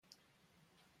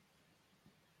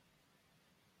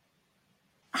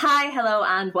Hi, hello,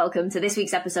 and welcome to this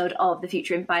week's episode of the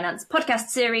Future in Finance podcast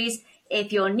series.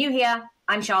 If you're new here,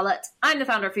 I'm Charlotte. I'm the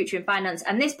founder of Future in Finance,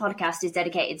 and this podcast is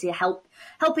dedicated to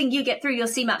helping you get through your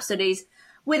CMAP studies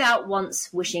without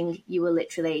once wishing you were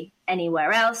literally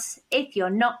anywhere else. If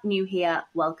you're not new here,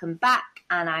 welcome back,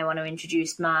 and I want to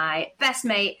introduce my best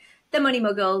mate, the money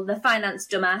muggle, the finance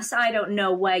dumbass. I don't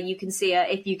know where you can see her,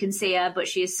 if you can see her, but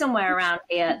she is somewhere around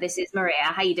here. This is Maria.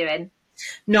 How you doing?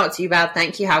 Not too bad,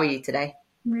 thank you. How are you today?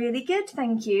 Really good,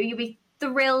 thank you. You'll be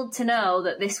thrilled to know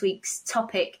that this week's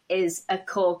topic is a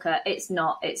corker. It's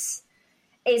not. It's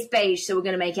beige, so we're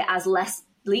going to make it as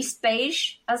least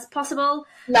beige as possible.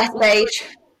 Less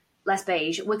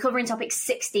beige. We're covering topic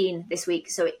 16 this week,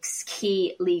 so it's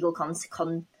key legal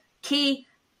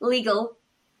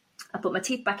I put my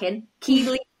teeth back in.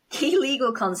 Key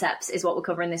legal concepts is what we're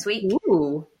covering this week.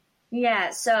 Ooh. Yeah,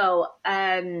 so what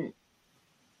am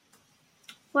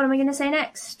I going to say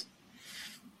next?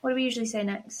 What do we usually say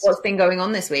next? What's been going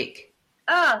on this week?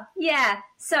 Oh, yeah.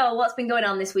 So what's been going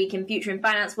on this week in Future in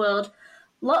Finance world?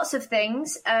 Lots of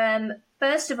things.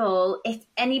 First of all, if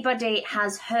anybody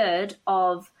has heard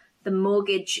of the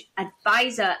Mortgage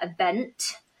Advisor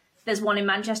event, there's one in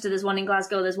Manchester, there's one in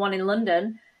Glasgow, there's one in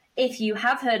London. If you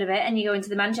have heard of it and you go into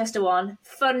the Manchester one,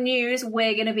 fun news,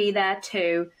 we're going to be there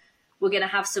too. We're going to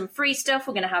have some free stuff.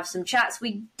 We're going to have some chats.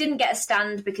 We didn't get a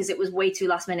stand because it was way too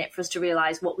last minute for us to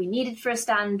realise what we needed for a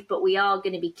stand, but we are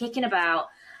going to be kicking about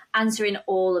answering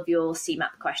all of your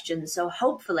CMAP questions. So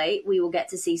hopefully we will get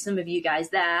to see some of you guys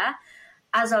there.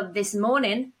 As of this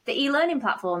morning, the e-learning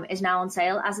platform is now on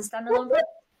sale as a standalone.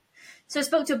 So I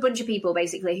spoke to a bunch of people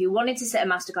basically who wanted to sit a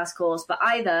masterclass course, but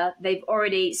either they've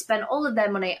already spent all of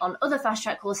their money on other fast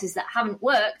track courses that haven't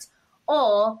worked,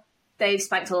 or they've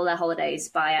spanked all their holidays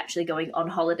by actually going on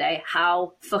holiday.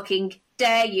 How fucking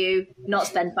dare you not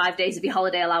spend 5 days of your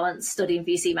holiday allowance studying for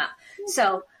your CMAP?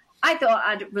 So I thought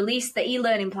I'd release the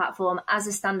e-learning platform as a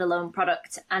standalone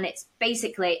product, and it's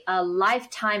basically a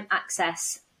lifetime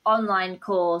access online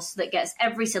course that gets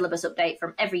every syllabus update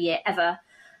from every year ever,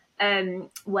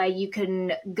 where you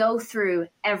can go through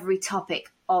every topic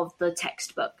of the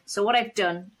textbook. So what I've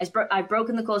done is I've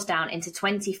broken the course down into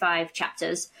 25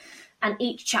 chapters, and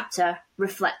each chapter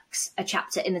reflects a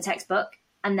chapter in the textbook,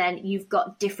 and then you've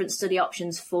got different study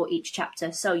options for each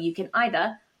chapter. So you can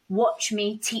either watch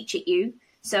me teach it you.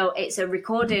 So it's a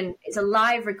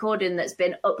live recording that's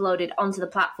been uploaded onto the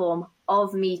platform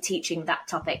of me teaching that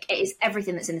topic. It is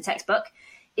everything that's in the textbook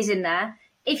is in there.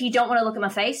 If you don't want to look at my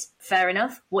face, fair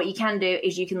enough. What you can do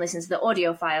is you can listen to the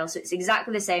audio file. So it's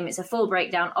exactly the same. It's a full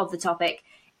breakdown of the topic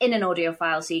in an audio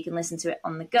file, so you can listen to it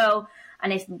on the go.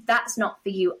 And if that's not for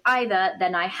you either,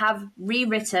 then I have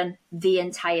rewritten the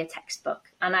entire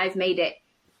textbook, and I've made it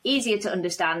easier to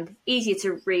understand, easier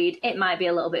to read. It might be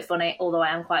a little bit funny, although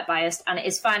I am quite biased, and it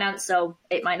is finance, so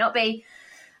it might not be.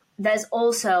 There's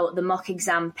also the mock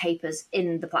exam papers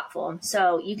in the platform,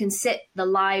 so you can sit the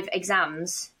live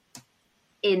exams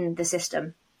in the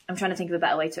system. I'm trying to think of a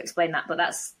better way to explain that, but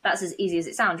that's as easy as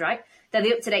it sounds, right? They're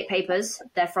the up-to-date papers.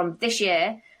 They're from this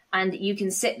year, and you can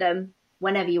sit them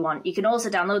whenever you want. You can also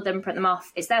download them, print them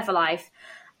off. It's there for life.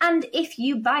 And if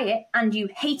you buy it and you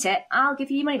hate it, I'll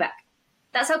give you your money back.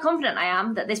 That's how confident I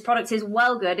am that this product is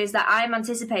well good, is that I'm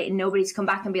anticipating nobody to come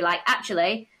back and be like,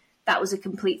 actually, that was a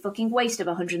complete fucking waste of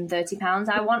 £130.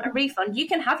 I want a refund. You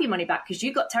can have your money back because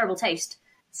you got terrible taste.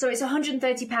 So it's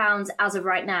 £130 as of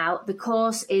right now. The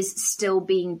course is still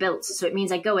being built. So it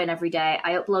means I go in every day.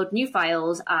 I upload new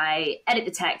files. I edit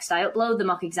the text. I upload the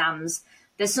mock exams.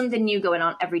 There's something new going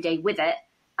on every day with it,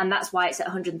 and that's why it's at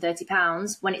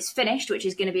 £130. When it's finished, which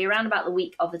is going to be around about the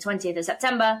week of the 20th of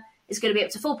September, it's going to be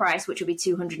up to full price, which will be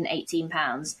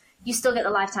 £218. You still get the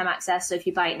lifetime access, so if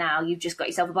you buy it now, you've just got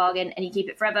yourself a bargain, and you keep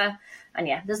it forever. And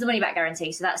yeah, there's the money-back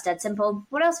guarantee, so that's dead simple.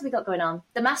 What else have we got going on?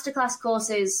 The masterclass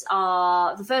courses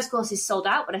are... The first course is sold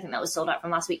out, but I think that was sold out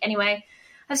from last week anyway.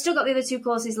 I've still got the other 2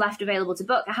 courses left available to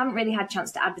book. I haven't really had a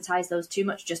chance to advertise those too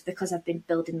much just because I've been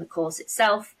building the course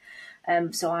itself.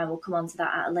 So I will come on to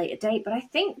that at a later date. But I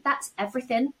think that's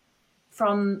everything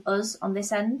from us on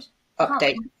this end.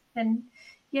 Update.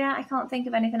 I can't think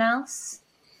of anything else.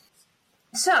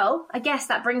 So I guess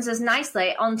that brings us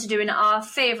nicely on to doing our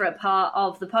favourite part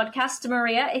of the podcast,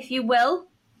 Maria, if you will.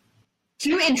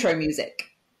 Cue intro music.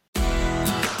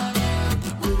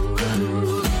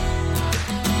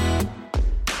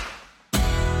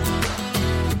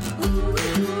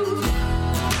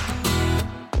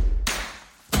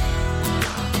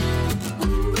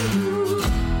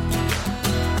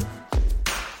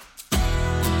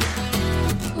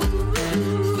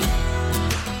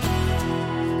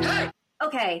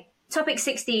 Okay, topic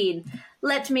 16.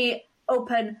 Let me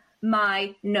open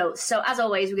my notes. So as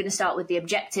always, we're going to start with the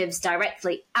objectives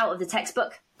directly out of the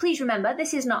textbook. Please remember,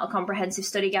 this is not a comprehensive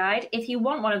study guide. If you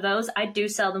want one of those, I do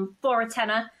sell them for a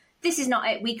tenner. This is not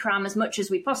it. We cram as much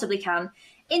as we possibly can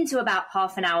into about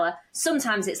half an hour.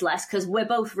 Sometimes it's less because we're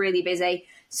both really busy.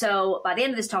 So by the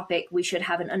end of this topic, we should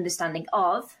have an understanding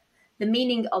of the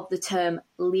meaning of the term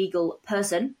legal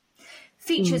person,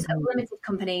 features of limited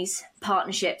companies,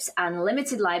 partnerships, and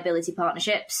limited liability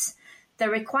partnerships, the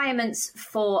requirements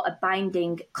for a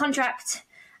binding contract,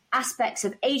 aspects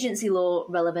of agency law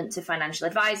relevant to financial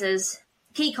advisors,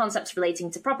 key concepts relating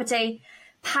to property,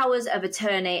 powers of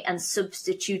attorney and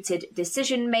substituted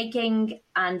decision-making,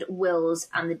 and wills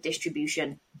and the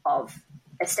distribution of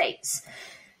estates.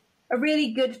 A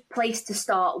really good place to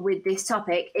start with this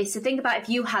topic is to think about if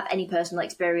you have any personal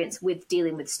experience with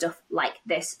dealing with stuff like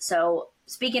this. So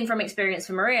speaking from experience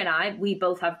for Maria and I, we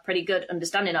both have pretty good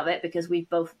understanding of it because we've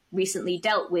both recently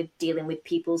dealt with dealing with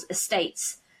people's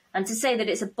estates. And to say that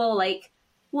it's a ball ache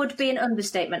would be an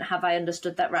understatement. Have I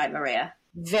understood that right, Maria?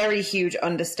 Very huge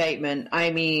understatement.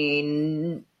 I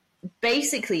mean,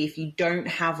 basically, if you don't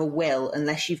have a will,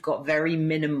 unless you've got very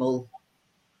minimal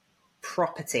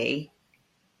property,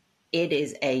 it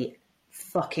is a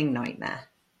fucking nightmare.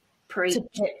 We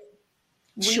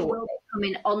will be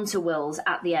coming onto wills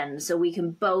at the end, so we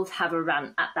can both have a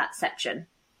rant at that section.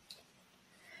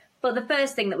 But the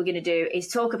first thing that we're going to do is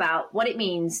talk about what it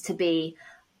means to be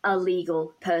a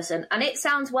legal person. And it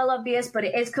sounds well obvious, but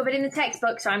it is covered in the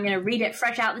textbook, so I'm going to read it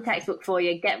fresh out of the textbook for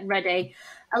you. Get ready.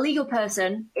 A legal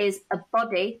person is a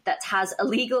body that has a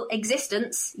legal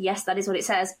existence, yes, that is what it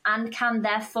says, and can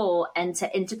therefore enter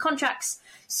into contracts,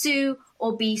 sue,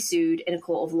 or be sued in a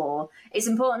court of law. It's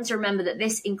important to remember that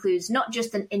this includes not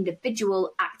just an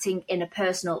individual acting in a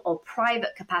personal or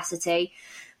private capacity,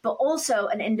 but also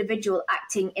an individual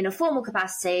acting in a formal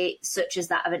capacity, such as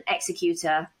that of an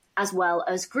executor, as well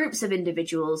as groups of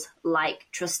individuals like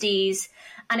trustees,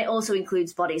 and it also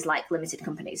includes bodies like limited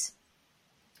companies.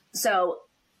 So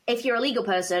if you're a legal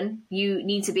person, you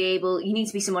need to be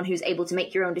someone who's able to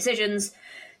make your own decisions.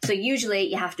 So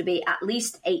usually you have to be at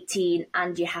least 18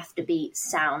 and you have to be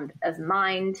sound of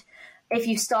mind. If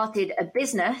you started a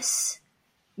business,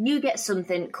 you get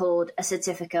something called a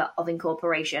certificate of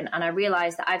incorporation. And I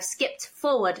realize that I've skipped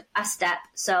forward a step.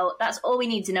 So that's all we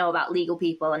need to know about legal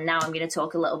people. And now I'm going to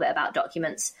talk a little bit about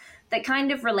documents that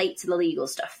kind of relate to the legal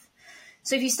stuff.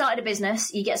 So if you started a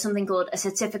business, you get something called a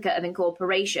certificate of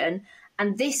incorporation.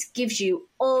 And this gives you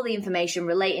all the information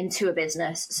relating to a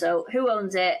business. So who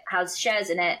owns it, has shares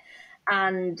in it,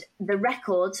 and the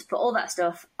records for all that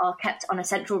stuff are kept on a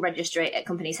central registry at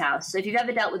Companies House. So if you've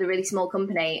ever dealt with a really small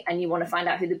company and you want to find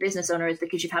out who the business owner is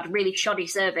because you've had really shoddy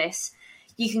service,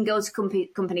 you can go to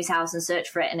Companies House and search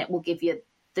for it, and it will give you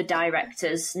the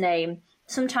director's name,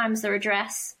 sometimes their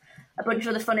address, a bunch of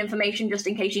other fun information just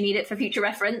in case you need it for future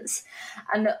reference.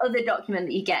 And the other document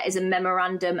that you get is a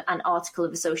memorandum and article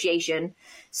of association.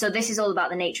 So this is all about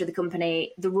the nature of the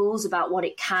company. The rules about what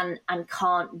it can and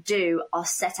can't do are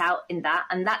set out in that.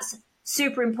 And that's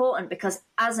super important because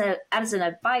as an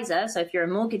advisor, so if you're a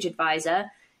mortgage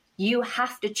advisor, you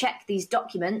have to check these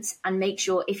documents and make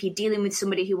sure if you're dealing with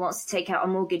somebody who wants to take out a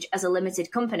mortgage as a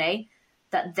limited company,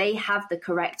 that they have the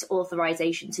correct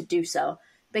authorization to do so.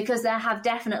 Because there have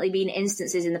definitely been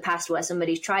instances in the past where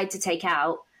somebody's tried to take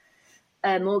out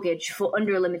a mortgage for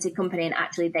under a limited company and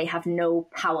actually they have no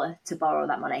power to borrow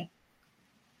that money.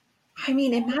 I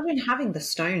mean, imagine having the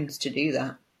stones to do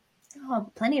that. Oh,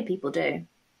 plenty of people do.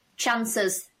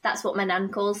 Chances, that's what my nan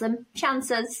calls them,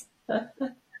 chances.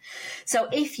 So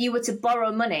if you were to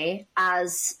borrow money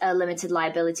as a limited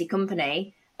liability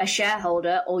company, a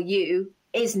shareholder or you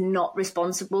is not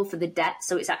responsible for the debt,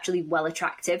 so it's actually well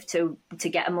attractive to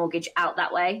get a mortgage out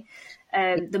that way.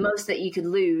 The most that you could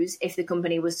lose if the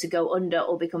company was to go under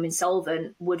or become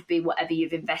insolvent would be whatever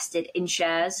you've invested in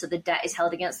shares, so the debt is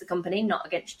held against the company, not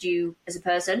against you as a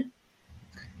person.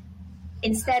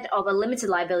 Instead of a limited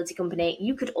liability company,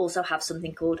 you could also have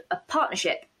something called a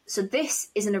partnership. So this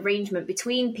is an arrangement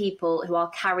between people who are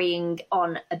carrying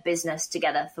on a business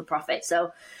together for profit.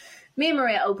 So me and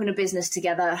Maria open a business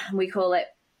together, and we call it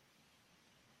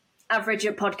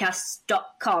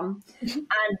average@podcasts.com.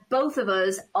 And both of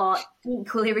us are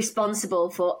equally responsible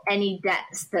for any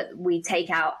debts that we take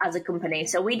out as a company.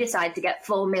 So we decide to get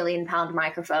 £4 million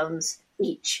microphones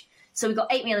each. So we've got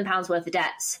 £8 million worth of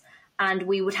debts, and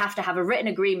we would have to have a written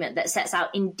agreement that sets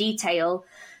out in detail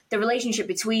the relationship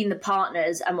between the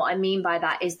partners. And what I mean by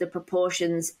that is the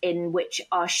proportions in which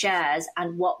our shares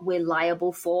and what we're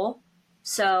liable for.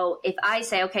 So if I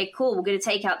say, okay, cool, we're going to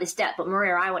take out this debt, but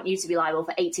Maria, I want you to be liable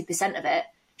for 80% of it,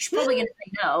 she's probably going to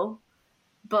say no.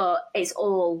 but it's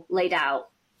all laid out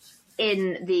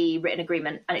in the written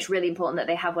agreement, and it's really important that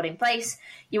they have one in place.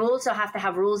 You also have to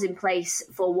have rules in place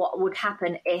for what would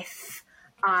happen if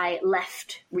I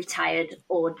left, retired,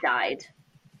 or died.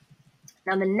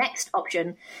 Now, the next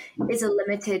option is a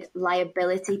limited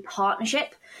liability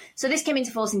partnership. So this came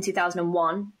into force in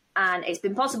 2001, and it's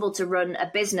been possible to run a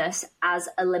business as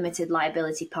a limited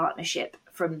liability partnership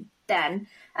from then.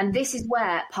 And this is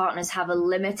where partners have a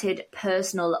limited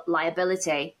personal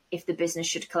liability if the business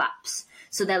should collapse.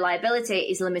 So their liability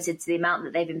is limited to the amount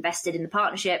that they've invested in the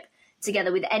partnership,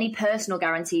 together with any personal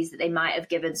guarantees that they might have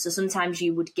given. So sometimes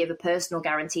you would give a personal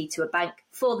guarantee to a bank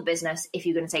for the business if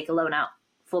you're going to take a loan out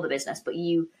for the business, but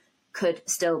you could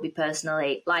still be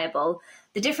personally liable.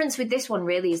 The difference with this one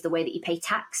really is the way that you pay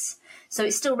tax. So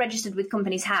it's still registered with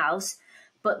Companies House,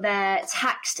 but they're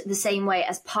taxed the same way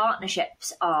as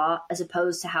partnerships are, as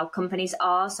opposed to how companies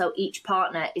are. So each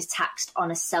partner is taxed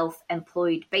on a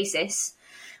self-employed basis,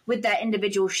 with their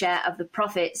individual share of the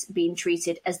profits being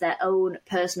treated as their own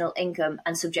personal income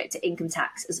and subject to income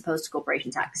tax as opposed to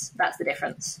corporation tax. That's the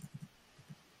difference.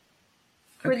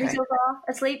 Okay. So far?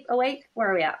 Asleep? Awake? Where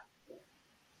are we at?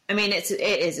 I mean, it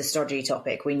is a stodgy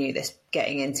topic. We knew this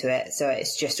getting into it, so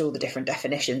it's just all the different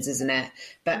definitions, isn't it?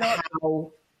 But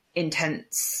how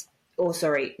intense, or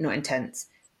sorry, not intense,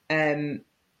 how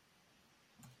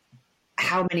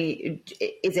many,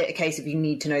 is it a case of you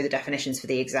need to know the definitions for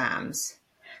the exams?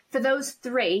 For those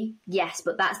three, yes,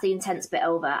 but that's the intense bit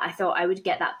over. I thought I would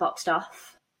get that boxed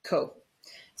off. Cool.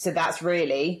 So that's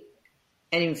really,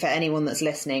 and for anyone that's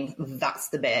listening, that's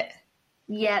the bit.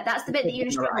 Yeah, that's the bit that you're going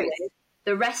to struggle with.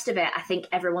 The rest of it, I think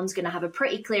everyone's going to have a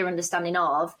pretty clear understanding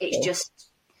of. It's just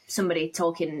somebody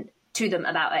talking to them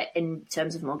about it in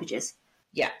terms of mortgages.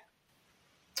 Yeah.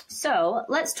 So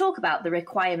let's talk about the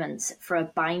requirements for a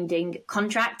binding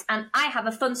contract. And I have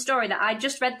a fun story that I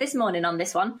just read this morning on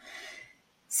this one.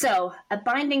 So a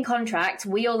binding contract,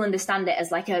 we all understand it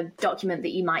as like a document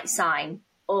that you might sign,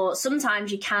 or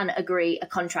sometimes you can agree a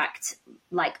contract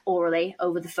like orally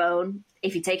over the phone.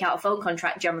 If you take out a phone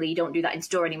contract, generally you don't do that in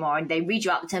store anymore, and they read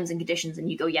you out the terms and conditions and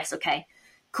you go, yes, okay,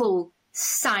 cool,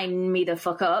 sign me the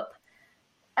fuck up.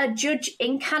 A judge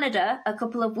in Canada a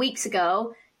couple of weeks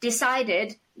ago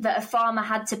decided that a farmer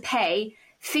had to pay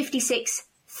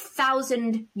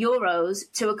 56,000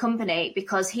 euros to a company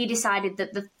because he decided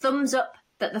that the thumbs up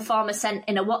that the farmer sent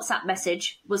in a WhatsApp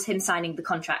message was him signing the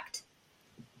contract.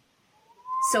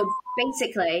 So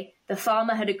basically, the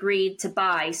farmer had agreed to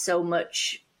buy so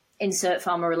much insert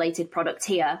farmer-related product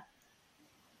here,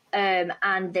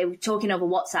 and they were talking over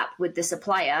WhatsApp with the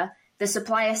supplier. The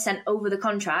supplier sent over the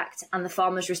contract, and the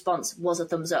farmer's response was a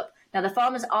thumbs up. Now, the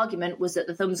farmer's argument was that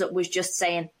the thumbs up was just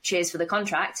saying, cheers for the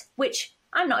contract, which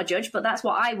I'm not a judge, but that's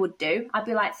what I would do. I'd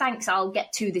be like, thanks, I'll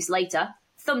get to this later.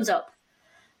 Thumbs up.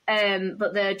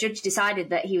 But the judge decided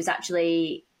that he was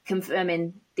actually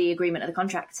confirming the agreement of the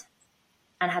contract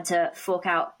and had to fork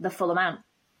out the full amount.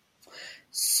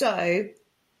 So,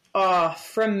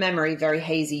 from memory, very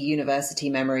hazy university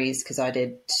memories, because I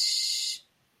did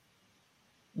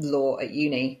law at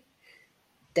uni,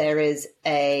 there is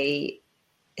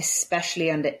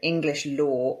especially under English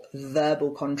law,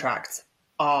 verbal contracts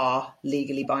are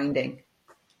legally binding.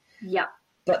 Yeah.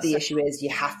 But the issue is you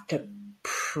have to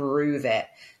prove it.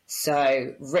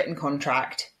 So written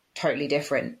contract, totally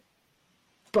different.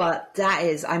 But that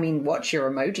is, I mean, watch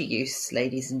your emoji use,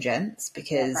 ladies and gents,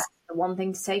 because... that's the one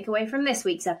thing to take away from this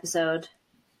week's episode.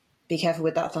 Be careful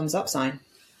with that thumbs up sign.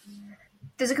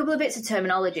 There's a couple of bits of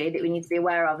terminology that we need to be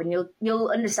aware of, and you'll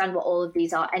understand what all of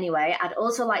these are anyway. I'd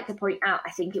also like to point out,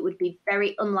 I think it would be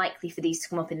very unlikely for these to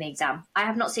come up in the exam. I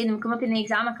have not seen them come up in the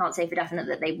exam. I can't say for definite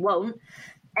that they won't.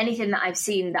 Anything that I've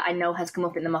seen that I know has come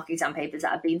up in the mock exam papers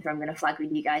that I've been through, I'm going to flag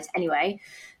with you guys anyway.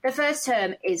 The first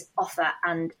term is offer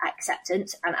and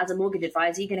acceptance. And as a mortgage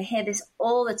advisor, you're going to hear this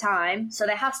all the time. So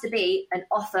there has to be an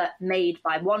offer made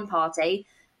by one party,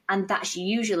 and that's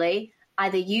usually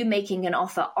either you making an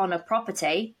offer on a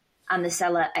property and the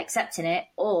seller accepting it,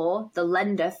 or the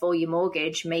lender for your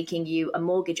mortgage making you a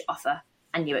mortgage offer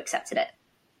and you accepted it.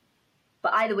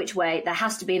 But either which way, there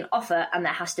has to be an offer and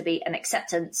there has to be an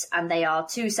acceptance, and they are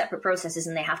two separate processes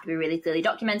and they have to be really clearly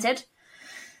documented.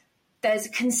 There's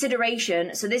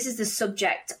consideration. So this is the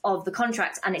subject of the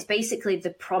contract, and it's basically the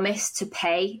promise to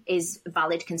pay is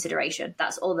valid consideration.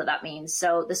 That's all that means.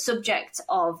 So the subject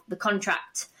of the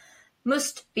contract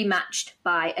must be matched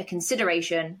by a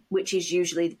consideration, which is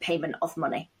usually the payment of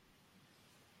money.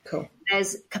 Cool.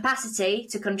 There's capacity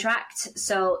to contract.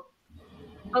 So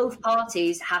both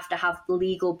parties have to have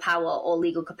legal power or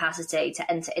legal capacity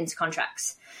to enter into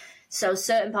contracts. So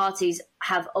certain parties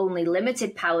have only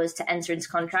limited powers to enter into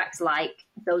contracts, like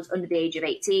those under the age of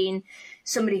 18.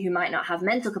 Somebody who might not have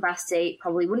mental capacity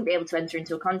probably wouldn't be able to enter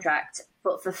into a contract.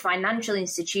 But for financial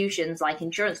institutions like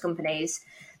insurance companies,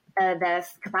 their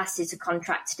capacity to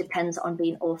contract depends on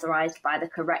being authorised by the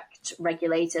correct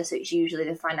regulator. So it's usually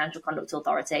the Financial Conduct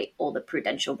Authority or the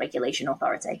Prudential Regulation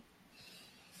Authority.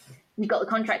 You've got the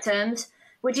contract terms,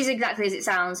 which is exactly as it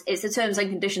sounds. It's the terms and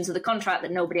conditions of the contract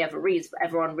that nobody ever reads, but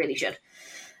everyone really should.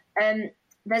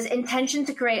 There's intention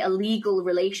to create a legal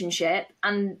relationship,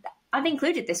 and I've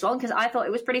included this one because I thought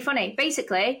it was pretty funny.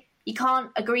 Basically, you can't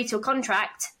agree to a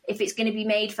contract if it's going to be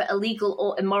made for illegal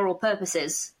or immoral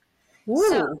purposes. Ooh.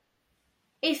 So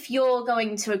if you're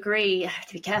going to agree, I have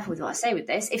to be careful with what I say with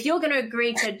this, if you're going to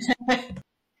agree to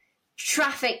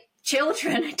traffic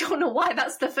children, I don't know why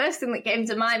that's the first thing that came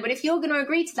to mind, but if you're going to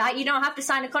agree to that, you don't have to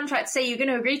sign a contract to say you're going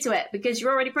to agree to it because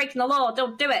you're already breaking the law.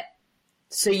 Don't do it.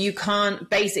 So you can't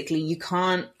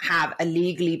have a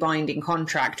legally binding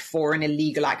contract for an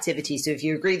illegal activity. So if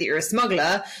you agree that you're a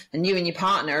smuggler and you and your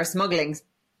partner are smuggling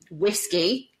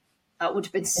whiskey, that would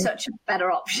have been such a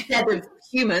better option. Instead of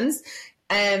humans,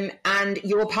 and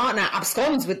your partner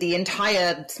absconds with the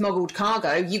entire smuggled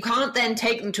cargo, you can't then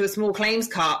take them to a small claims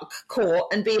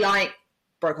court and be like,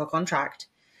 broke our contract,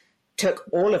 took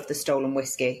all of the stolen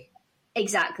whiskey.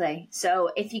 Exactly.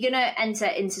 So if you're going to enter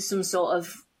into some sort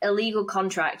of illegal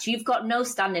contract, you've got no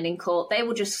standing in court. They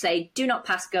will just say, do not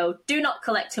pass go, do not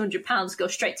collect £200, go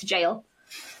straight to jail.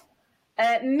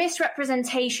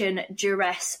 Misrepresentation,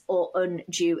 duress, or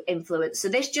undue influence. So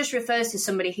this just refers to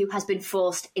somebody who has been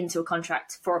forced into a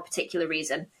contract for a particular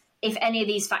reason. If any of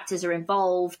these factors are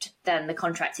involved, then the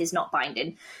contract is not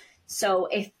binding. So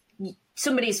if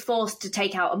somebody is forced to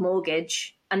take out a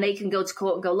mortgage and they can go to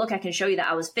court and go, look, I can show you that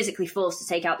I was physically forced to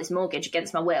take out this mortgage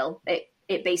against my will,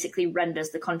 it basically renders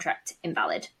the contract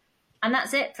invalid. And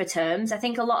that's it for terms. I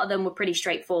think a lot of them were pretty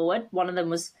straightforward. One of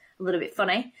them was a little bit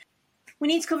funny. We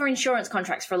need to cover insurance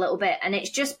contracts for a little bit, and it's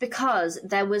just because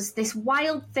there was this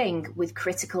wild thing with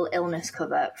critical illness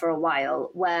cover for a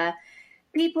while where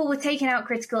people were taking out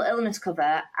critical illness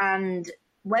cover, and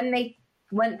when they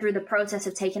went through the process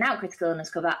of taking out critical illness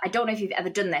cover, I don't know if you've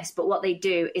ever done this, but what they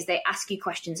do is they ask you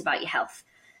questions about your health.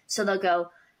 So they'll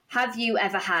go, have you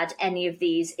ever had any of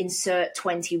these, insert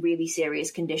 20 really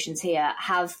serious conditions here?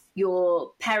 Have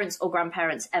your parents or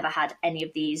grandparents ever had any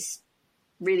of these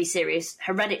really serious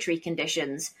hereditary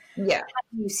conditions? Yeah. Have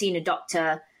you seen a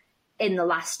doctor in the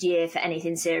last year for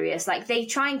anything serious? Like, they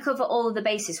try and cover all of the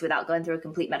bases without going through a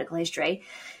complete medical history.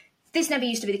 This never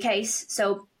used to be the case.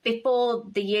 So before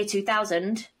the year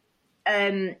 2000,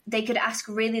 they could ask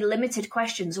really limited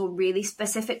questions or really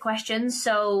specific questions.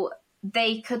 So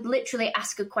they could literally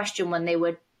ask a question when they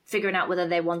were figuring out whether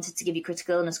they wanted to give you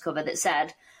critical illness cover that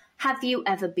said, have you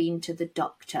ever been to the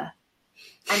doctor?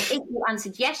 And if you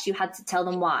answered yes, you had to tell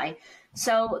them why.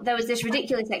 So there was this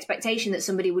ridiculous expectation that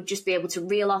somebody would just be able to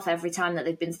reel off every time that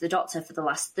they've been to the doctor for the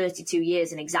last 32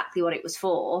 years and exactly what it was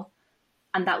for.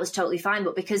 And that was totally fine.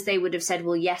 But because they would have said,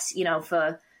 well, yes, you know,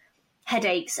 for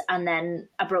headaches, and then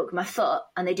I broke my foot,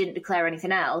 and they didn't declare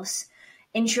anything else,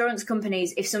 insurance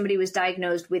companies, if somebody was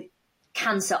diagnosed with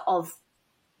cancer of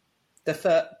the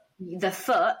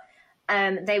foot,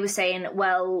 they were saying,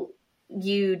 well,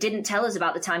 you didn't tell us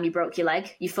about the time you broke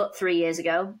your foot 3 years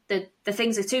ago. The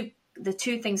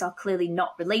two things are clearly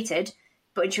not related,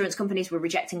 but insurance companies were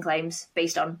rejecting claims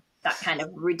based on that kind of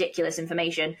ridiculous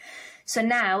information. So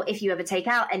now, if you ever take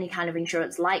out any kind of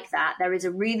insurance like that, there is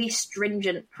a really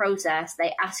stringent process.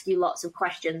 They ask you lots of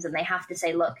questions, and they have to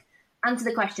say, look, answer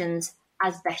the questions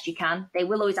as best you can. They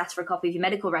will always ask for a copy of your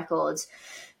medical records.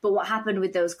 But what happened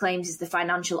with those claims is the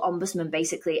financial ombudsman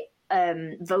basically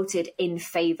voted in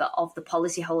favour of the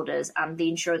policyholders, and the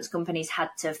insurance companies had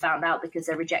to found out because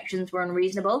their rejections were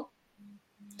unreasonable.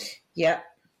 Yeah.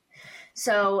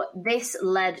 So this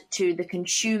led to the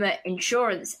Consumer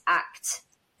Insurance Act,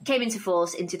 came into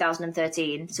force in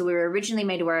 2013. So we were originally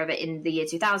made aware of it in the year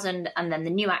 2000, and then the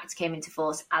new act came into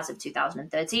force as of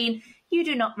 2013. You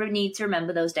do not need to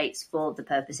remember those dates for the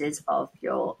purposes of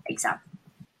your exam.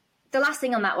 The last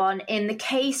thing on that one, in the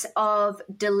case of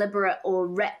deliberate or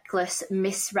reckless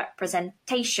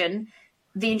misrepresentation,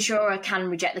 the insurer can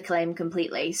reject the claim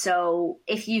completely. So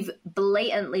if you've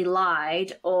blatantly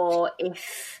lied, or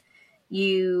if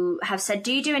you have said,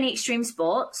 do you do any extreme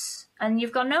sports? And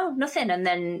you've gone, no, nothing. And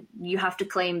then you have to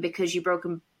claim because you've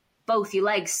broken both your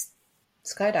legs.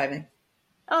 Skydiving.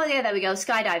 Oh, yeah, there we go.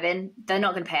 Skydiving. They're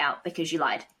not going to pay out because you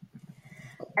lied.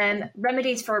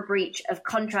 Remedies for a breach of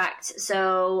contract.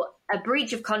 So a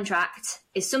breach of contract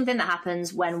is something that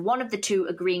happens when one of the two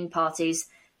agreeing parties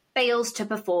fails to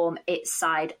perform its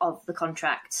side of the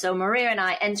contract. So Maria and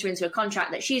I enter into a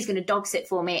contract that she's going to dog sit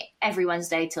for me every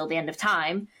Wednesday till the end of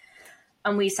time.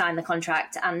 And we sign the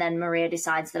contract, and then Maria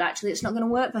decides that actually it's not going to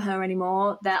work for her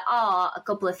anymore. There are a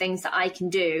couple of things that I can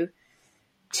do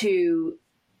to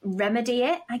remedy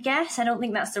it, I guess. I don't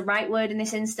think that's the right word in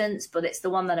this instance, but it's the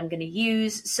one that I'm going to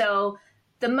use. So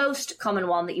the most common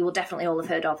one that you will definitely all have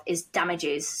heard of is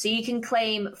damages. So you can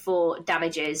claim for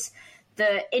damages.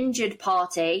 The injured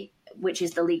party, which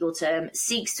is the legal term,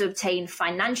 seeks to obtain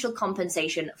financial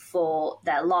compensation for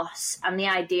their loss. And the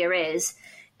idea is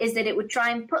that it would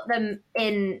try and put them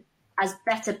in as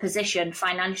better position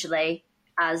financially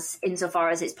as insofar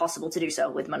as it's possible to do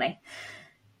so with money.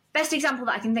 Best example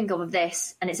that I can think of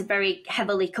this, and it's a very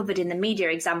heavily covered in the media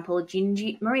example,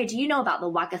 Maria, do you know about the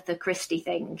Wagatha Christie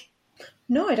thing?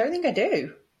 No, I don't think I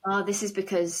do. Oh, this is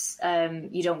because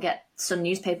you don't get Sun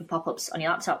newspaper pop-ups on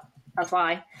your laptop. That's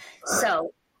why.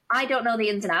 So, I don't know the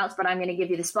ins and outs, but I'm going to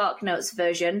give you the Spark Notes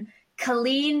version.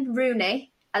 Colleen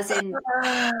Rooney, as in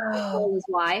footballer's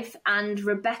wife, and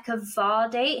Rebecca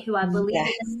Vardy, who I believe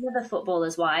is another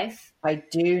footballer's wife. I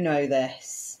do know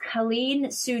this.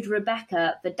 Colleen sued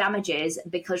Rebecca for damages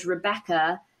because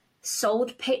Rebecca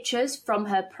sold pictures from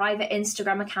her private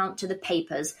Instagram account to the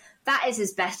papers. That is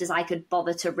as best as I could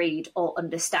bother to read or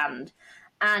understand.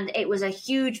 And it was a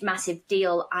huge, massive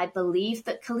deal. I believe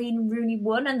that Colleen Rooney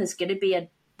won, and there's going to be a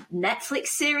Netflix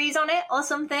series on it or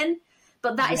something.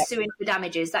 But that is suing for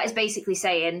damages. That is basically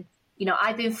saying, you know,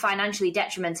 I've been financially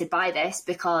detrimented by this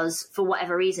because for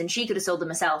whatever reason, she could have sold them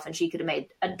herself and she could have made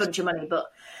a bunch of money. But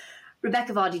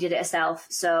Rebecca Vardy did it herself.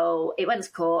 So it went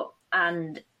to court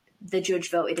and the judge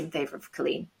voted in favour of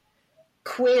Colleen.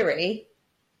 Query,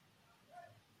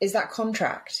 is that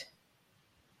contract?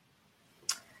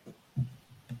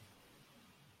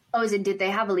 Oh, as in, did they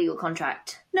have a legal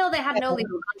contract? No, they had no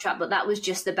legal contract, but that was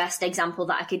just the best example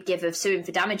that I could give of suing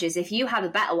for damages. If you have a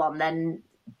better one, then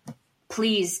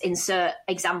please insert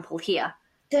example here.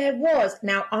 There was.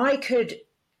 Now, I could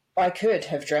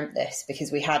have dreamt this because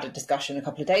we had a discussion a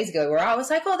couple of days ago where I was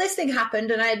like, oh, this thing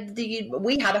happened, and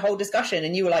we had a whole discussion,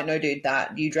 and you were like, no, dude,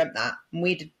 that you dreamt that.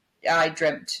 And I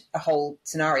dreamt a whole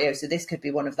scenario, so this could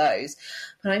be one of those.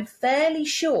 But I'm fairly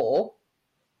sure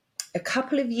a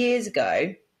couple of years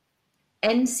ago,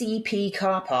 NCP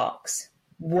car parks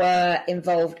were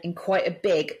involved in quite a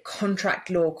big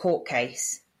contract law court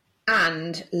case.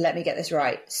 And let me get this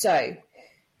right. So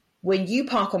when you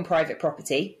park on private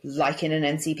property, like in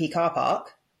an NCP car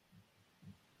park,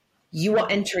 you are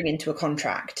entering into a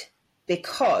contract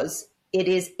because it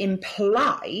is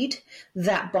implied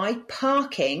that by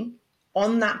parking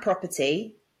on that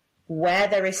property where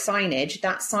there is signage,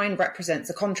 that sign represents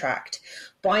a contract.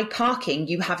 By parking,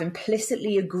 you have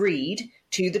implicitly agreed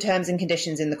to the terms and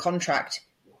conditions in the contract,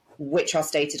 which are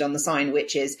stated on the sign,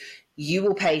 which is you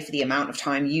will pay for the amount of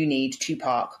time you need to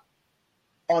park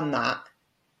on that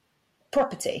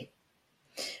property.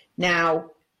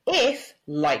 Now, if,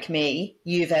 like me,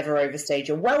 you've ever overstayed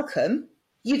your welcome,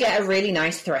 you get a really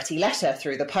nice threaty letter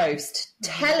through the post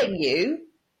telling you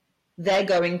they're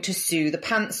going to sue the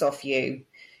pants off you.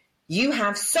 You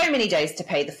have so many days to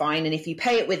pay the fine, and if you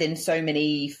pay it within so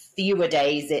many fewer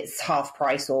days, it's half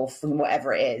price off and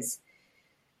whatever it is.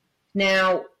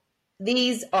 Now,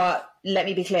 these are, let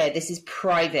me be clear, this is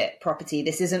private property.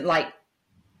 This isn't like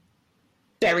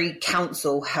Bury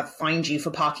Council have fined you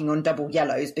for parking on double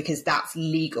yellows because that's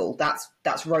legal. That's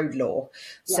road law.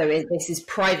 Yeah. So this is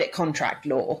private contract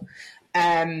law.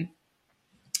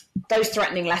 Those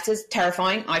threatening letters,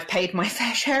 terrifying. I've paid my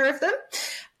fair share of them.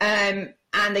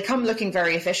 And they come looking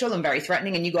very official and very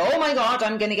threatening, and you go, oh my God,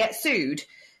 I'm going to get sued.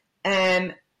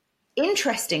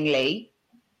 Interestingly,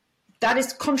 that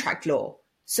is contract law.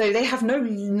 So they have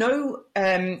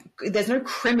there's no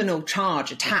criminal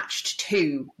charge attached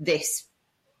to this,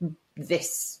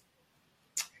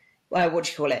 what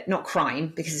do you call it? Not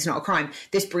crime, because it's not a crime,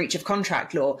 this breach of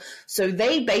contract law. So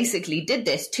they basically did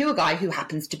this to a guy who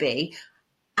happens to be,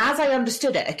 as I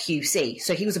understood it, a QC.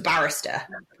 So he was a barrister.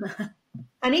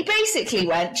 And he basically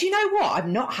went, do you know what?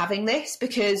 I'm not having this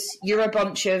because you're a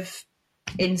bunch of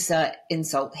insert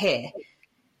insult here.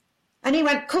 And he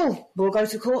went, cool, we'll go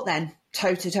to court then,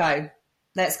 toe to toe.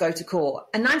 Let's go to court.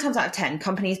 And 9 times out of 10,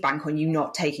 companies bank on you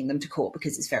not taking them to court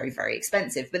because it's very, very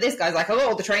expensive. But this guy's like, oh,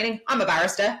 all the training, I'm a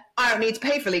barrister. I don't need to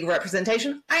pay for legal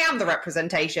representation. I am the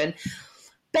representation.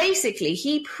 Basically,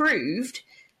 he proved,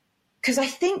 because I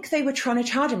think they were trying to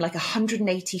charge him like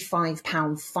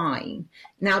 £185 fine.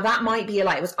 Now, that might be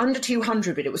it was under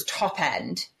 200, but it was top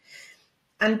end.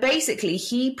 And basically,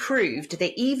 he proved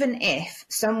that even if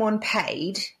someone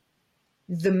paid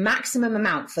the maximum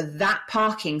amount for that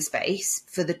parking space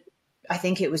for I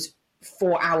think it was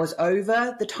 4 hours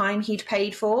over the time he'd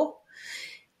paid for.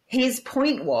 His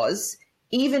point was,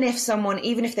 even if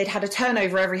they'd had a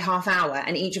turnover every half hour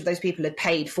and each of those people had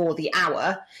paid for the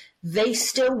hour, they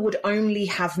still would only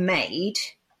have made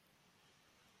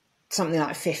something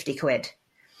like 50 quid.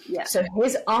 Yeah. So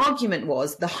his argument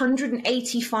was the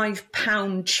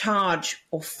 £185 charge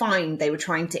or fine they were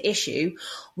trying to issue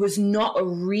was not a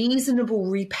reasonable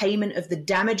repayment of the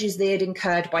damages they had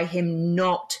incurred by him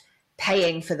not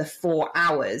paying for the 4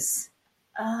 hours.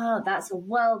 Oh, that's a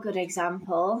good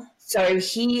example. So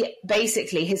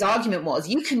his argument was,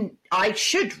 I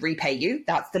should repay you.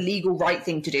 That's the legal right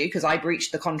thing to do because I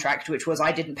breached the contract, which was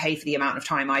I didn't pay for the amount of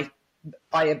time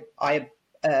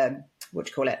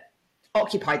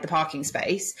occupied the parking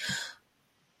space.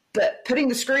 But putting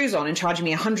the screws on and charging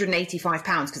me £185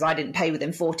 because I didn't pay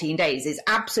within 14 days is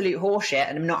absolute horseshit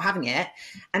and I'm not having it.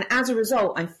 And as a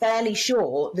result, I'm fairly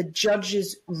sure the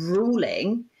judge's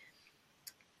ruling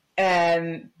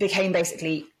became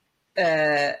basically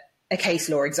a case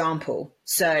law example.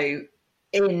 So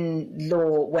in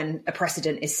law, when a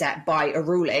precedent is set by a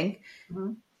ruling,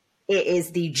 it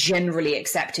is the generally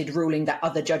accepted ruling that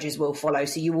other judges will follow.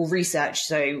 So you will research.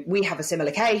 So we have a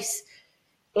similar case.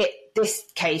 This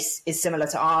case is similar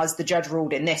to ours. The judge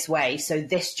ruled in this way. So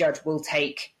this judge will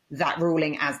take that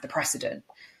ruling as the precedent.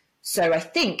 So I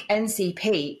think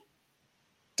NCP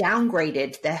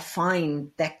downgraded their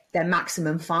fine, their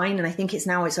maximum fine. And I think it's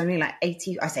only like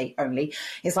 80, I say only,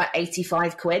 it's like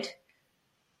 85 quid.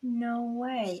 No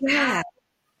way. Yeah.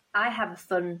 I have a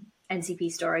fun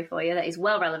NCP story for you that is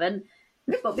well relevant.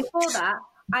 But before that,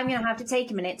 I'm going to have to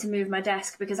take a minute to move my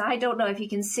desk because I don't know if you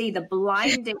can see the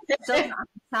blinding sun I'm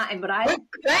sat in, but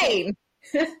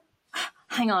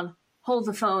hang on. Hold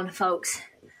the phone, folks.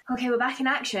 Okay, we're back in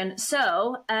action.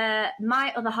 So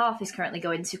my other half is currently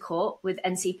going to court with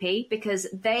NCP because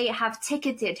they have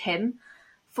ticketed him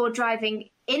for driving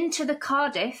into the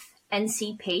Cardiff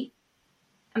NCP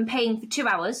and paying for 2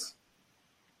 hours.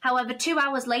 However, 2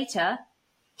 hours later,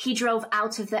 he drove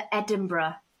out of the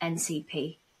Edinburgh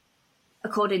NCP,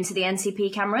 according to the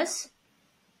NCP cameras.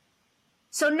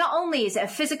 So not only is it a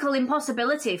physical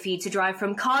impossibility for you to drive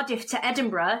from Cardiff to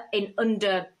Edinburgh in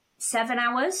under 7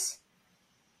 hours,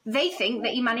 they think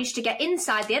that he managed to get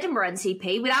inside the Edinburgh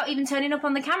NCP without even turning up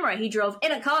on the camera. He drove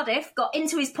in at Cardiff, got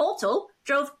into his portal,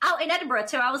 drove out in Edinburgh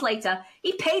 2 hours later.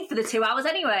 He paid for the 2 hours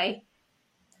anyway.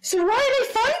 So why are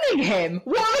they phoning him?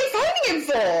 What are they phoning him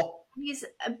for?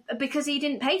 Because he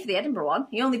didn't pay for the Edinburgh one.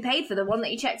 He only paid for the one that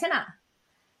he checked in at.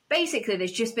 Basically,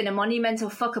 there's just been a monumental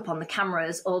fuck-up on the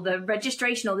cameras or the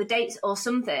registration or the dates or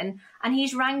something, and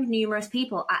he's rang numerous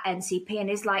people at NCP and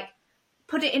is like,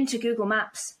 put it into Google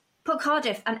Maps, put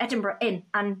Cardiff and Edinburgh in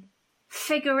and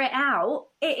figure it out.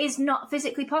 It is not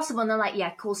physically possible. And they're like,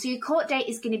 yeah, cool, so your court date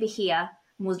is going to be here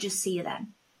and we'll just see you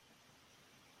then.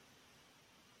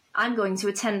 I'm going to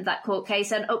attend that court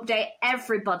case and update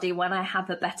everybody when I have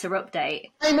a better update.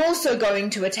 I'm also going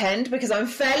to attend because I'm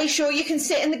fairly sure you can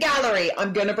sit in the gallery.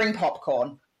 I'm going to bring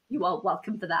popcorn. You are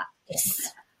welcome for that.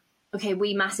 Yes. Okay,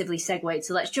 we massively segued,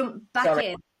 so let's jump back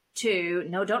in to...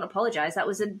 No, don't apologise. That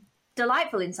was a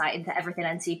delightful insight into everything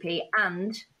NCP,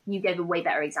 and you gave a way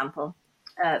better example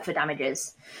for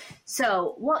damages.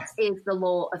 So what is the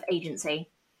law of agency?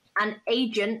 An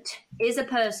agent is a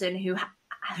person who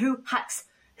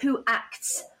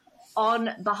acts on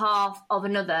behalf of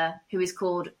another, who is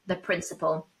called the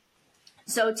principal.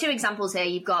 So 2 examples here.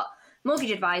 You've got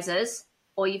mortgage advisors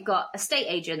or you've got estate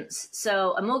agents.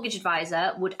 So a mortgage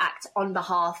advisor would act on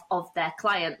behalf of their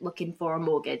client looking for a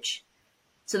mortgage.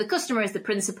 So the customer is the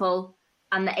principal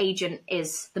and the agent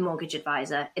is the mortgage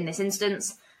advisor in this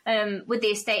instance. With the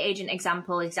estate agent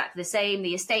example, exactly the same.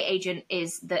 The estate agent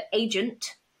is the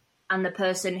agent and the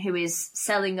person who is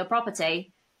selling a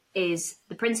property is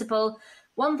the principal.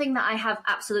 One thing that I have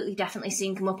absolutely definitely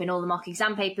seen come up in all the mock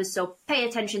exam papers, so pay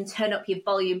attention, turn up your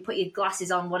volume, put your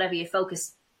glasses on, whatever your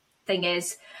focus thing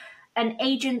is. An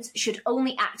agent should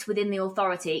only act within the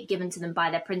authority given to them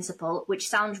by their principal, which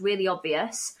sounds really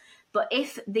obvious, but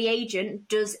if the agent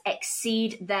does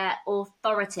exceed their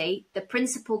authority, the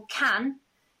principal can,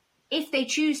 if they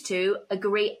choose to,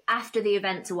 agree after the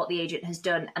event to what the agent has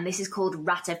done, and this is called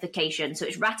ratification. So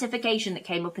it's ratification that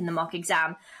came up in the mock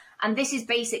exam. And this is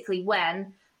basically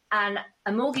when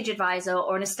a mortgage advisor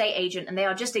or an estate agent, and they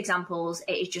are just examples,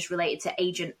 it is just related to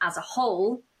agent as a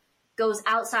whole, goes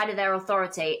outside of their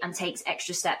authority and takes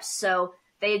extra steps. So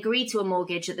they agree to a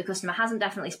mortgage that the customer hasn't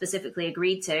definitely specifically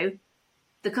agreed to.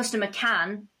 The customer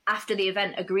can, after the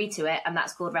event, agree to it, and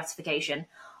that's called ratification.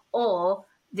 Or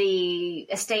the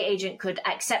estate agent could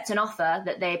accept an offer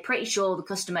that they're pretty sure the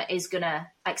customer is going to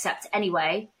accept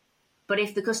anyway. But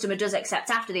if the customer does accept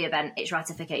after the event, it's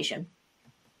ratification.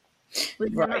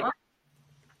 Right.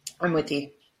 I'm with you.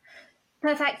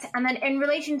 Perfect. And then in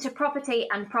relation to property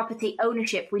and property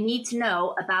ownership, we need to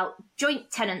know about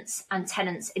joint tenants and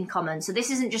tenants in common. So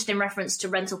this isn't just in reference to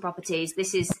rental properties.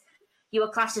 This is, you are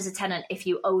classed as a tenant if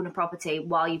you own a property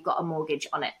while you've got a mortgage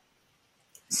on it.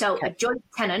 So a joint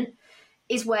tenant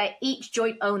is where each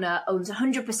joint owner owns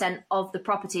 100% of the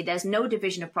property. There's no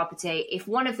division of property. If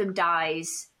one of them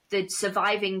dies, the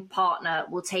surviving partner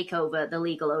will take over the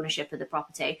legal ownership of the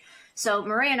property. So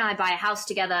Maria and I buy a house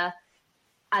together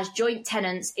as joint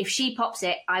tenants. If she pops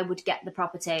it, I would get the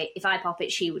property. If I pop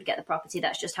it, she would get the property.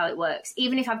 That's just how it works.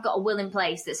 Even if I've got a will in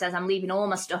place that says I'm leaving all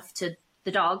my stuff to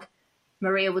the dog,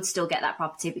 Maria would still get that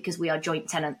property because we are joint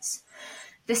tenants.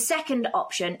 The second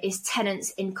option is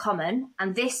tenants in common,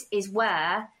 and this is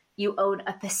where you own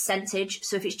a percentage.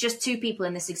 So if it's just two people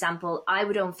in this example, I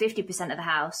would own 50% of the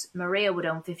house, Maria would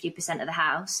own 50% of the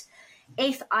house.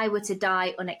 If I were to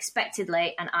die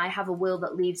unexpectedly and I have a will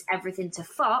that leaves everything to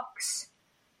Fox,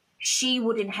 she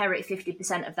would inherit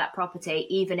 50% of that property,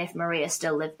 even if Maria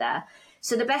still lived there.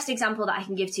 So the best example that I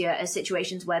can give to you as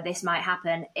situations where this might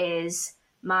happen is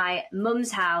my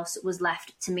mum's house was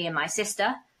left to me and my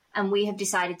sister, and we have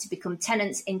decided to become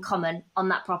tenants in common on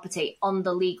that property, on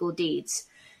the legal deeds.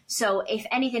 So if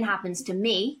anything happens to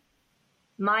me,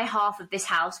 my half of this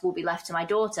house will be left to my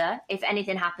daughter. If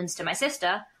anything happens to my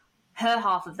sister, her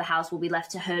half of the house will be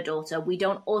left to her daughter. We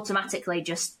don't automatically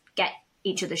just get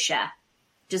each other's share.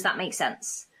 Does that make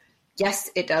sense? Yes,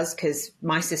 it does, because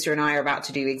my sister and I are about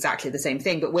to do exactly the same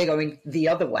thing, but we're going the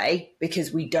other way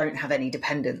because we don't have any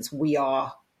dependents.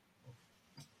 We're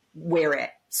it.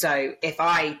 So if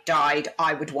I died,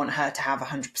 I would want her to have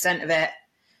 100% of it.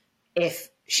 If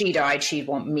she died, she'd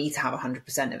want me to have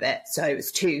 100% of it. So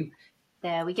it's two.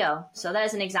 There we go. So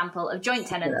there's an example of joint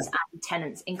tenants and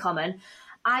tenants in common.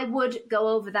 I would go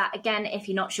over that again if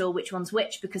you're not sure which one's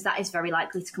which, because that is very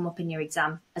likely to come up in your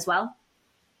exam as well.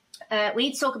 We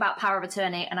need to talk about power of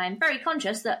attorney, and I'm very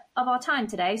conscious of our time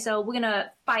today, so we're going to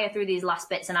fire through these last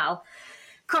bits and I'll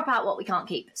crop out what we can't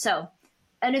keep. So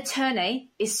an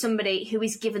attorney is somebody who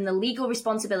is given the legal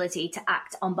responsibility to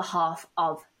act on behalf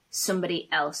of somebody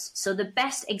else. So the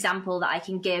best example that I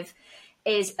can give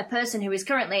is a person who is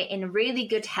currently in really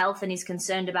good health and is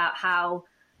concerned about how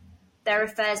their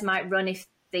affairs might run if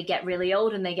they get really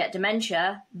old and they get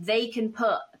dementia. They can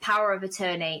put a power of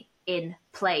attorney in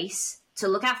place to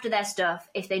look after their stuff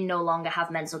if they no longer have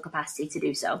mental capacity to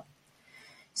do so.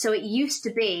 So it used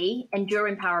to be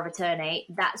enduring power of attorney.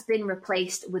 That's been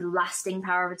replaced with lasting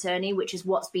power of attorney, which is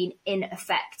what's been in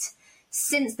effect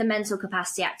since the Mental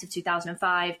Capacity Act of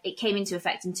 2005. It came into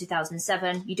effect in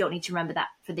 2007. You don't need to remember that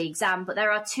for the exam, but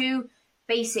there are two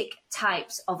basic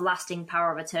types of lasting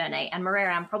power of attorney. And Maria,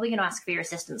 I'm probably going to ask for your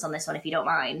assistance on this one if you don't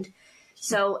mind.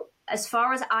 So as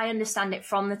far as I understand it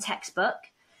from the textbook,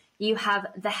 you have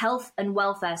the health and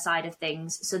welfare side of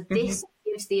things. So this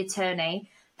gives the attorney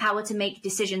power to make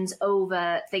decisions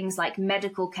over things like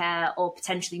medical care or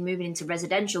potentially moving into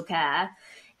residential care.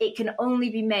 It can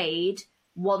only be made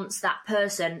once that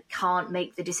person can't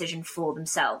make the decision for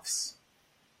themselves.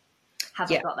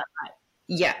 Have I got that right?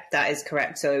 Yeah, that is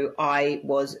correct. So I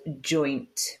was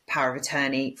joint power of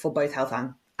attorney for both health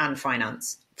and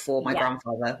finance for my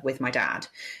grandfather with my dad.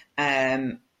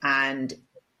 And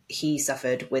he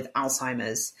suffered with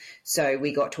Alzheimer's. So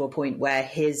we got to a point where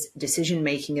his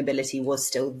decision-making ability was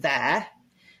still there,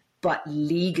 but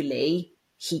legally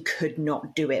he could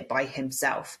not do it by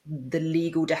himself. The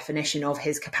legal definition of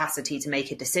his capacity to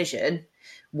make a decision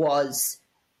was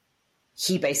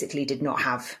he basically did not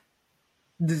have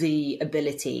the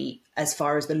ability, as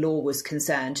far as the law was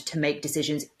concerned, to make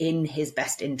decisions in his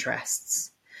best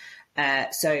interests.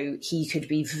 So he could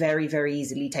be very, very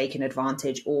easily taken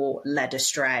advantage or led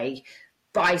astray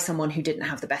by someone who didn't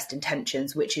have the best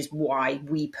intentions, which is why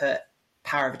we put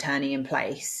power of attorney in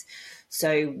place.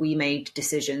 So we made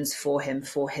decisions for him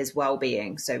for his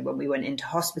well-being. So when we went into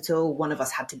hospital, one of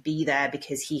us had to be there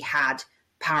because he had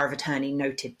power of attorney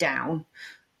noted down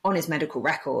on his medical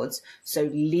records. So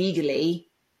legally,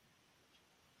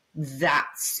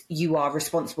 you are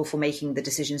responsible for making the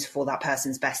decisions for that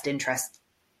person's best interest.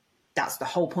 That's the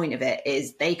whole point of it,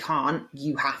 is they can't,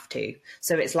 you have to.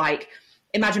 So it's like,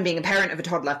 imagine being a parent of a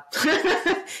toddler.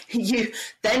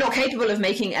 They're not capable of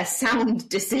making a sound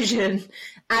decision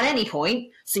at any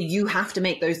point, so you have to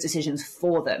make those decisions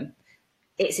for them.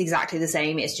 It's exactly the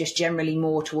same. It's just generally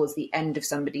more towards the end of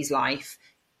somebody's life,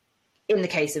 in the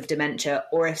case of dementia,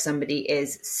 or if somebody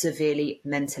is severely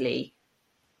mentally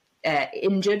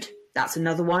Injured, that's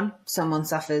another one. Someone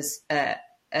suffers an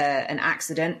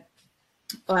accident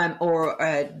or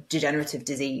a degenerative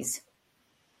disease.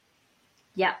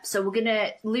 Yeah, so we're going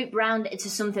to loop round into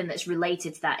something that's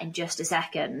related to that in just a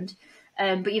second.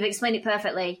 But you've explained it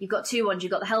perfectly. You've got two ones.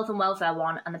 You've got the health and welfare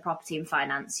one and the property and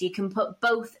finance. You can put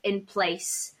both in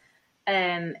place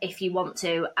if you want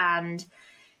to. And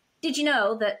did you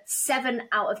know that 7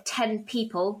 out of 10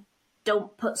 people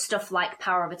don't put stuff like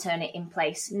power of attorney in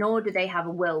place, nor do they have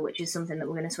a will, which is something that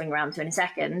we're going to swing around to in a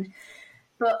second.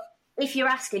 But if you're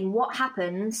asking what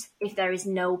happens if there is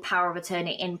no power of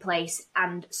attorney in place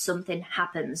and something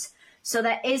happens, so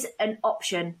there is an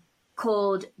option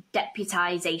called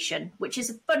deputisation, which is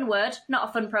a fun word, not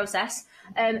a fun process.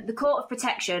 The Court of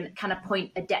Protection can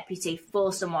appoint a deputy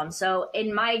for someone. So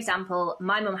in my example,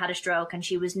 my mum had a stroke and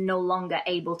she was no longer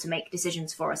able to make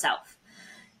decisions for herself.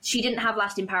 She didn't have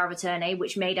lasting power of attorney,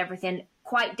 which made everything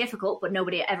quite difficult, but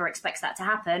nobody ever expects that to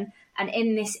happen. And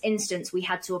in this instance, we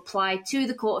had to apply to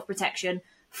the Court of Protection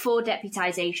for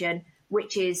deputisation,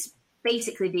 which is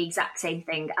basically the exact same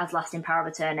thing as lasting power of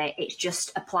attorney. It's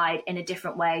just applied in a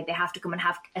different way. They have to come and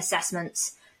have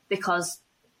assessments because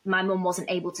my mum wasn't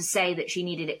able to say that she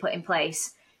needed it put in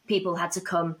place. People had to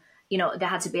come, there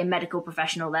had to be a medical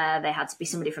professional there. There had to be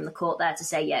somebody from the court there to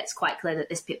say, yeah, it's quite clear that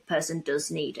this person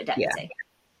does need a deputy. Yeah.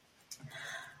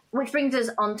 Which brings us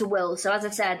on to will. So as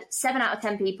I've said, 7 out of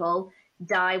 10 people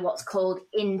die what's called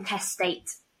intestate.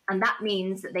 And that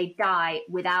means that they die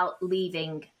without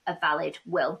leaving a valid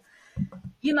will.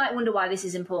 You might wonder why this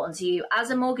is important to you.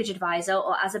 As a mortgage advisor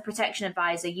or as a protection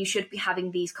advisor, you should be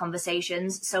having these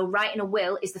conversations. So writing a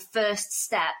will is the first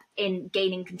step in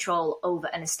gaining control over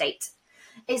an estate.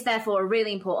 It's therefore a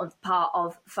really important part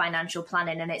of financial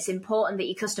planning, and it's important that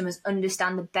your customers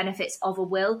understand the benefits of a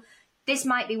will. This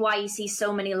might be why you see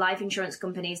so many life insurance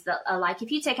companies that are like,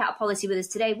 if you take out a policy with us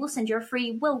today, we'll send you a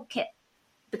free will kit,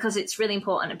 because it's really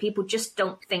important and people just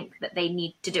don't think that they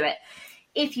need to do it.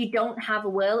 If you don't have a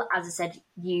will, as I said,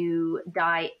 you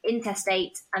die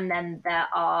intestate, and then there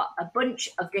are a bunch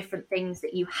of different things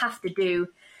that you have to do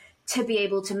to be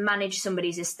able to manage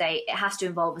somebody's estate. It has to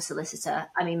involve a solicitor.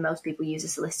 I mean, most people use a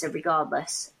solicitor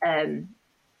regardless,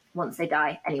 once they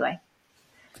die anyway.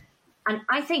 And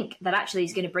I think that actually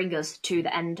is going to bring us to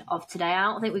the end of today. I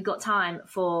don't think we've got time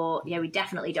for, we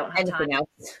definitely don't have time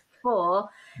for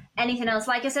anything else.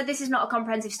 Like I said, this is not a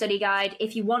comprehensive study guide.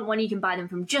 If you want one, you can buy them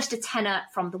from just a tenner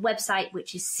from the website,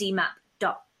 which is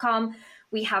cmap.com.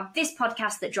 We have this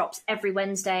podcast that drops every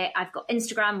Wednesday. I've got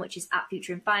Instagram, which is at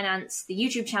Future in Finance, the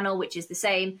YouTube channel, which is the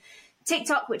same,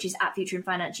 TikTok, which is at Future in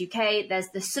Finance UK. There's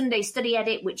the Sunday Study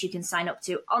Edit, which you can sign up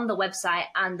to on the website.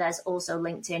 And there's also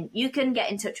LinkedIn. You can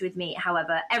get in touch with me.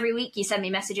 However, every week you send me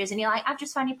messages and you're like, I've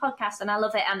just found your podcast and I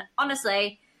love it. And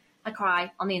honestly, I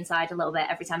cry on the inside a little bit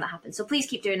every time that happens. So please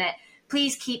keep doing it.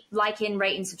 Please keep liking,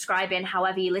 rating, subscribing,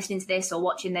 however you're listening to this or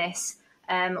watching this.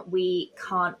 We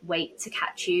can't wait to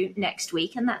catch you next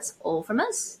week. And that's all from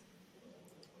us.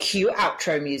 Cue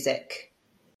outro music.